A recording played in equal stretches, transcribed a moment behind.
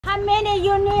How many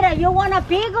you need? You want a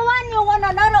big one? You want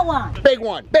another one? Big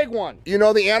one, big one. You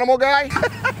know the animal guy?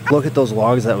 Look at those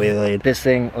logs that we laid. This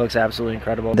thing looks absolutely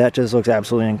incredible. That just looks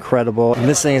absolutely incredible. And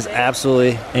this thing is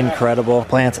absolutely incredible.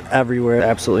 Plants everywhere,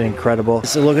 absolutely incredible.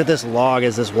 So look at this log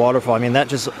as this waterfall. I mean, that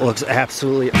just looks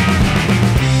absolutely...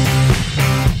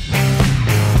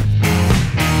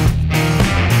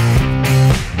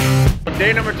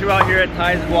 Day number 2 out here at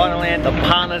Ty's Iguanaland. The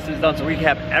pond list is done, so we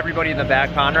have everybody in the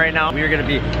back pond right now. We are gonna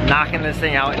be knocking this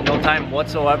thing out in no time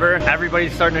whatsoever.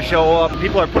 Everybody's starting to show up.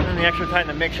 People are putting in the extra time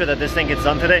to make sure that this thing gets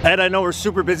done today. Ed, I know we're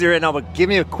super busy right now, but give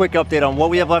me a quick update on what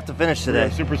we have left to finish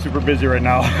today. We're super busy right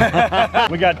now.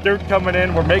 We got dirt coming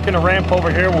in. We're making a ramp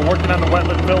over here. We're working on the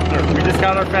wetland filter. We just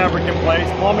got our fabric in place.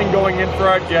 Plumbing going in for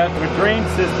our jet. The drain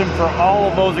system for all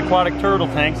of those aquatic turtle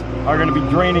tanks are gonna be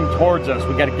draining towards us.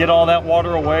 We gotta get all that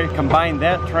water away, combine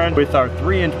that trend with our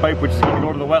 3-inch pipe, which is going to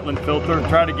go to the wetland filter, and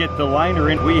try to get the liner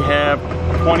in. We have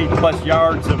 20 plus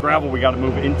yards of gravel we got to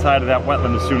move inside of that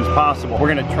wetland as soon as possible.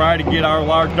 We're going to try to get our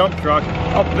large dump truck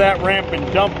up that ramp and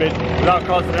dump it without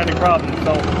causing any problems.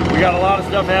 So we got a lot of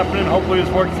stuff happening. Hopefully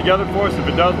this works together for us. If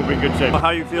it does, we'll be in good shape. How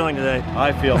are you feeling today?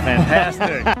 I feel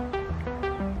fantastic.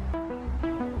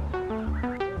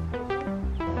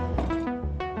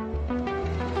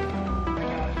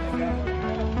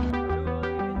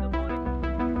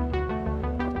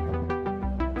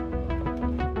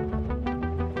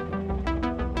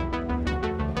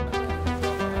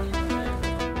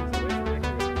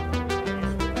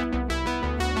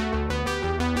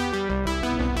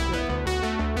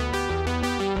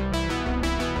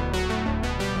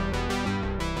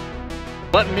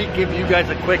 Let me give you guys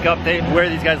a quick update where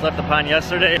these guys left the pond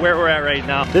yesterday, where we're at right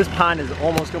now. This pond is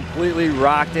almost completely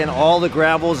rocked in, all the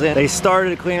gravel's in. They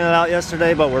started cleaning it out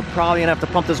yesterday, but we're probably gonna have to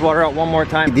pump this water out one more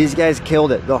time. These guys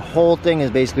killed it. The whole thing is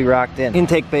basically rocked in.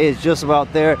 Intake bay is just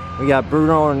about there. We got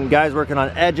Bruno and guys working on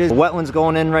edges. The wetland's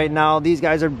going in right now. These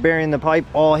guys are burying the pipe.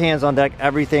 All hands on deck.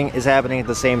 Everything is happening at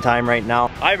the same time right now.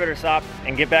 I better stop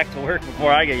and get back to work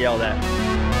before I get yelled at.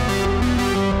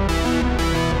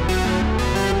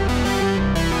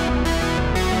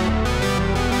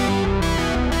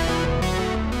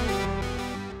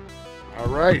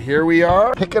 All right, here we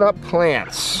are, picking up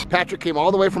plants. Patrick came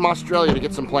all the way from Australia to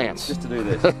get some plants. Just to do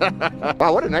this.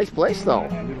 Wow, what a nice place though.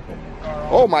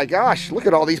 Oh my gosh, look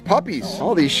at all these puppies.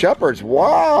 All these shepherds,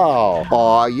 wow.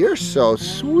 Aw, you're so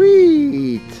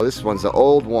sweet. Oh, this one's the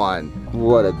old one.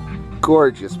 What a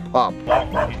gorgeous pup. He's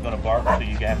gonna bark, so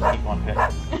you have to keep on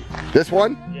petting. This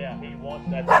one? Yeah, he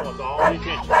wants all the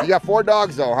attention. You got 4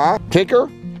 dogs though, huh? Tinker?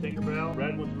 Tinkerbell,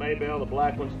 red one's Maybell, the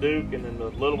black one's Duke, and then the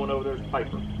little one over there is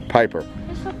Piper. Piper.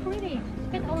 It's so pretty.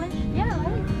 It's orange. Yeah,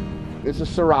 right? This is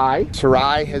Sarai.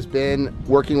 Sarai has been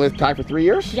working with Ty for 3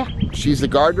 years? Yeah. She's the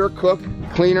gardener, cook,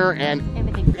 cleaner, and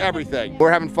Everything. everything.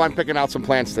 We're having fun picking out some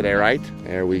plants today, right?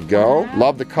 There we go.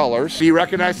 Love the colors. Do you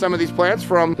recognize some of these plants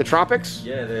from the tropics?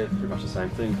 Yeah, they're pretty much the same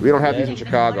thing. We don't have these in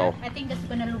Chicago. I think that's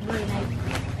gonna look really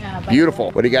nice.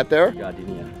 Beautiful. What do you got there?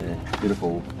 Gardenia. Yeah,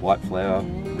 beautiful white flower,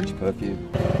 rich perfume.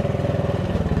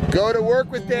 Go to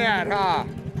work with Dad, huh?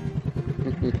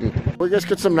 We'll just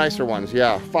get some nicer ones.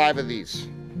 Yeah, 5 of these.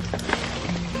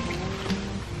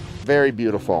 Very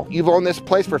beautiful. You've owned this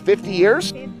place for 50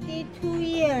 years? 52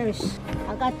 years.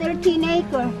 I got 13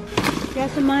 acres.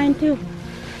 That's mine too.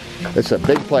 It's a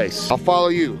big place. I'll follow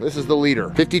you. This is the leader.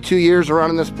 52 years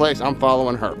around in this place. I'm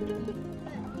following her.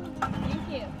 Thank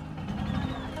you.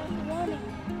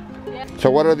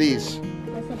 So what are these?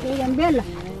 That's a big umbrella.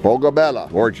 Bogabella.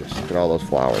 Gorgeous. Look at all those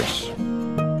flowers.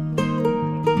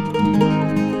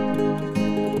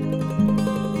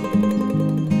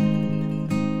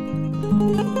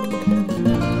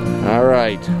 All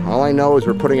right, all I know is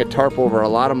we're putting a tarp over a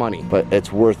lot of money, but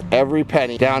it's worth every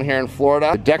penny. Down here in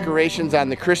Florida, the decorations on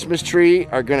the Christmas tree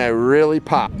are gonna really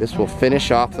pop. This will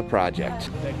finish off the project.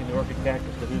 Taking the orchid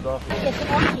cactus to who's off.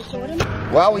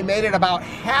 Well, we made it about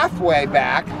halfway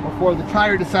back before the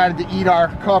tire decided to eat our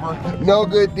cover. No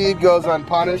good deed goes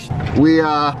unpunished. We're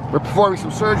performing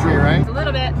some surgery, right? A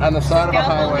little bit. On the side of the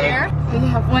highway. Layer. We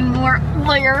have one more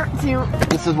layer to...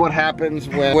 This is what happens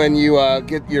when you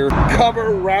get your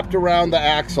cover wrapped around the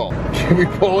axle. Can we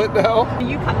pull it now? Can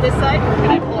you cut this side or can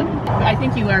I pull it? I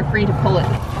think you are free to pull it.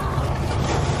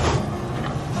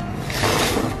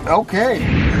 Okay.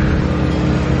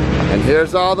 And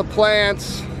here's all the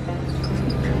plants.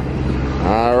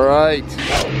 All right.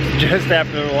 Just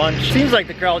after lunch. Seems like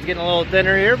the crowd's getting a little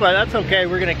thinner here, but that's okay.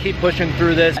 We're gonna keep pushing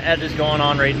through this. Edge is going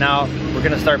on right now. We're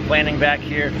gonna start planting back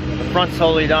here. The front's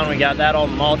totally done. We got that all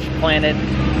mulch planted.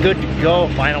 Good to go.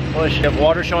 Final push. We have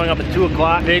water showing up at 2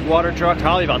 o'clock. Big water truck,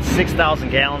 probably about 6,000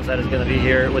 gallons that is gonna be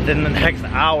here within the next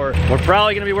hour. We're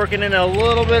probably gonna be working in a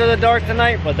little bit of the dark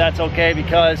tonight, but that's okay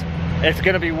because it's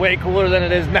gonna be way cooler than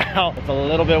it is now. It's a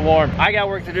little bit warm. I got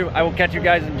work to do. I will catch you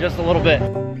guys in just a little bit.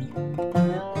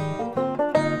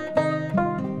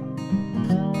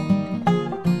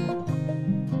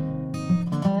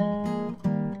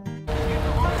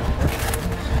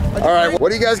 All right, what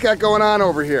do you guys got going on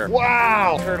over here?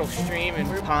 Wow! Turtle stream and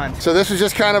pond. So this was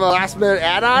just kind of a last minute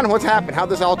add-on? What's happened? How'd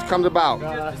this all come about?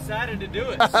 Just decided to do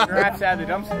it. Scraps out of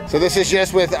the dumpster. So this is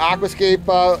just with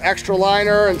Aquascape extra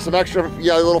liner and some extra,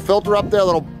 little filter up there,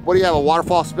 little, what do you have, a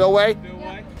waterfall spillway?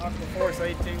 Spillway, Aquaforce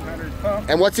 1800 pump.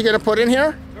 And what's he gonna put in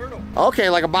here? Okay,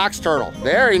 like a box turtle.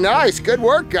 Very nice, good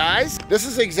work, guys. This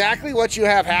is exactly what you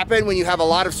have happen when you have a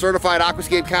lot of certified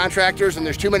Aquascape contractors and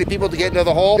there's too many people to get into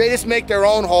the hole. They just make their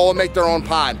own hole and make their own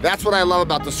pond. That's what I love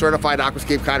about the certified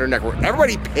Aquascape contractor network.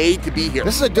 Everybody paid to be here.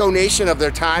 This is a donation of their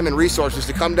time and resources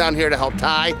to come down here to help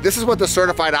Ty. This is what the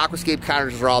certified Aquascape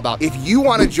contractors are all about. If you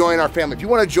want to join our family, if you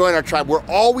want to join our tribe, we're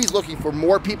always looking for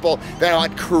more people that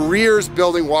want careers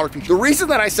building water features. The reason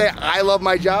that I say I love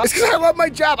my job is because I love my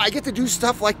job. I get to do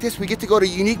stuff like this. We get to go to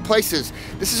unique places.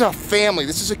 This is a family,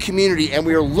 this is a community, and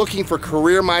we are looking for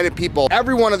career-minded people.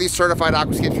 Every one of these certified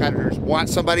Aquascape contractors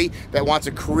wants somebody that wants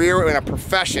a career and a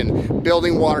profession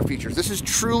building water features. This is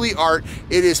truly art.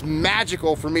 It is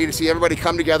magical for me to see everybody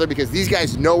come together because these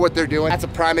guys know what they're doing. That's a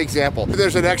prime example. If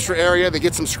there's an extra area, they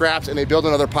get some scraps and they build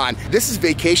another pond. This is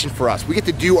vacation for us. We get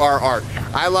to do our art.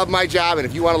 I love my job, and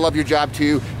if you want to love your job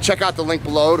too, check out the link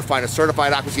below to find a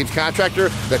certified Aquascape contractor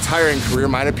that's hiring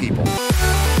career-minded people.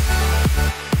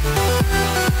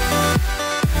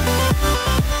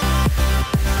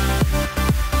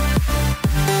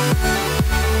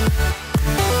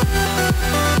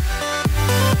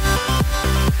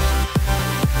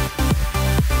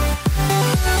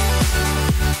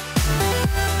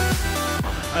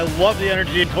 I love the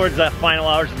energy towards the final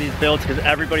hours of these builds because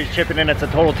everybody's chipping in. It's a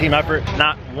total team effort.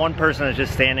 Not one person is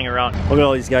just standing around. Look at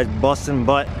all these guys busting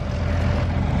butt.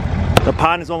 The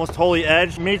pond is almost totally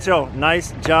edged. Micho,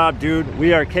 nice job, dude.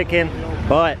 We are kicking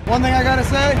butt. One thing I gotta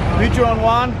say, Micho and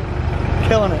Juan,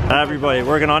 killing it. Everybody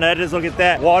working on edges. Look at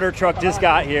that. Water truck just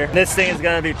got here. This thing is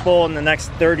gonna be full in the next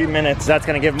 30 minutes. That's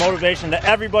gonna give motivation to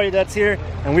everybody that's here,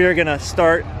 and we are gonna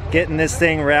start getting this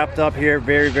thing wrapped up here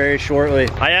very, very shortly.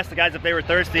 I asked the guys if they were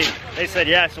thirsty. They said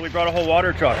yeah, so we brought a whole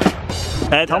water truck.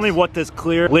 Ed, tell me what this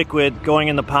clear liquid going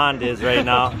in the pond is right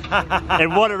now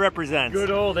and what it represents.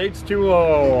 Good old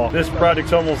H2O. This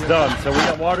project's almost done. So we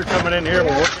got water coming in here.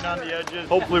 We're working on the edges.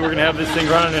 Hopefully we're gonna have this thing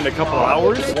running in a couple of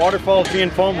hours. Waterfall's being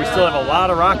foamed. We still have a lot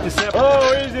of rock to set.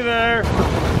 Oh, easy there.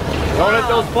 Don't hit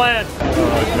those plants.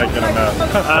 Oh, it's making a mess.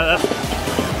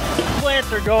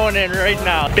 Plants are going in right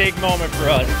now. Big moment for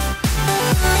us.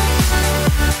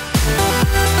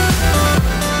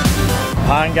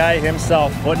 Pond guy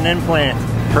himself putting in plants.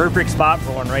 Perfect spot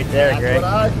for one right there, Greg.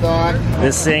 That's what I thought.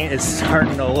 This thing is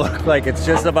starting to look like it's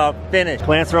just about finished.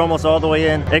 Plants are almost all the way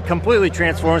in. It completely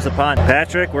transforms the pond.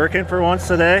 Patrick working for once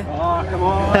today. Oh, come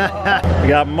on. We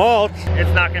got mulch. It's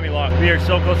not gonna be long. We are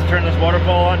so close to turning this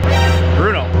waterfall on.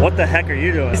 Bruno, what the heck are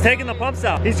you doing? He's taking the pumps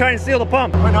out. He's trying to seal the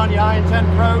pump. Putting on the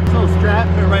I-10 Pro, little strap,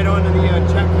 put it right onto the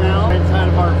check valve inside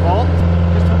of our vault.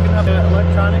 Just hooking up the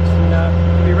electronics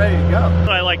and we'll be ready to go.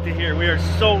 What I like to hear. We are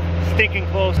so stinking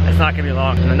close. It's not gonna be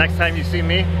long. And the next time you see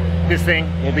me, this thing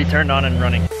will be turned on and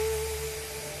running.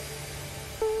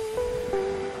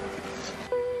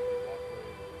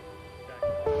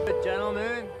 Good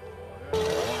gentlemen.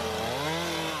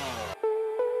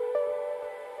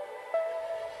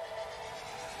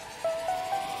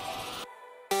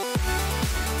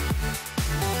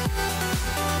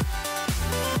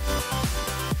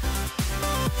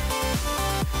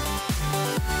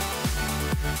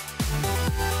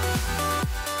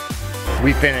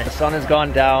 We finished. The sun has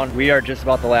gone down. We are just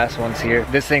about the last ones here.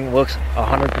 This thing looks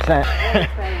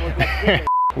 100%.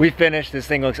 We finished. This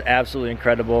thing looks absolutely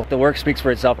incredible. The work speaks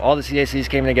for itself. All the CACs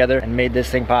came together and made this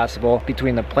thing possible.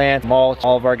 Between the plant, mulch,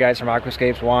 all of our guys from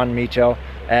Aquascapes, Juan, Micho,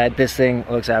 Ed, this thing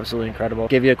looks absolutely incredible.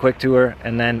 Give you a quick tour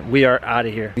and then we are out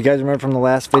of here. You guys remember from the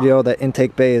last video that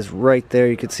intake bay is right there.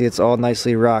 You can see it's all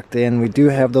nicely rocked in. We do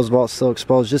have those vaults still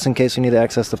exposed just in case we need to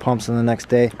access the pumps in the next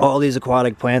day. All these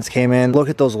aquatic plants came in. Look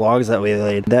at those logs that we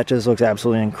laid. That just looks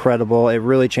absolutely incredible. It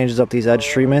really changes up these edge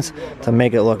treatments to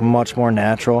make it look much more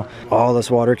natural. All this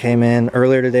water water came in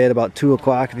earlier today at about 2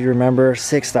 o'clock, if you remember.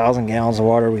 6,000 gallons of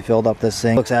water we filled up this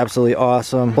thing. Looks absolutely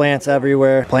awesome. Plants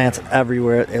everywhere.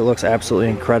 It looks absolutely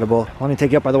incredible. Let me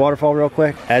take you up by the waterfall real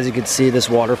quick. As you can see, this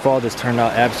waterfall just turned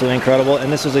out absolutely incredible.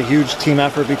 And this was a huge team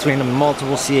effort between the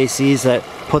multiple CACs that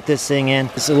put this thing in.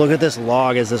 So look at this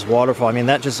log as this waterfall. I mean,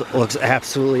 that just looks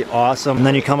absolutely awesome. And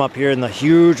then you come up here in the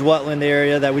huge wetland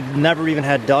area that we never even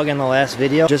had dug in the last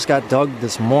video. Just got dug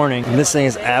this morning. And this thing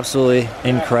is absolutely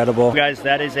incredible. Guys,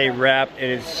 that is a wrap. It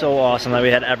is so awesome that we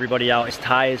had everybody out.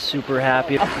 Ty is super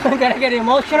happy. I'm gonna get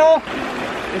emotional.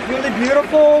 It's really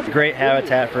beautiful. Great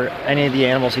habitat for any of the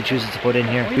animals he chooses to put in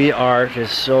here. We are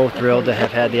just so thrilled to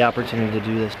have had the opportunity to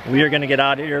do this. We are gonna get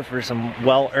out of here for some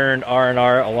well-earned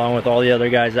R&R along with all the other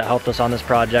guys that helped us on this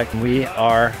project. We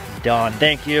are done.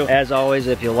 Thank you. As always,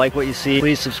 if you like what you see,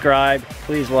 please subscribe,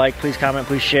 please like, please comment,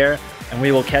 please share, and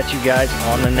we will catch you guys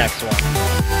on the next one.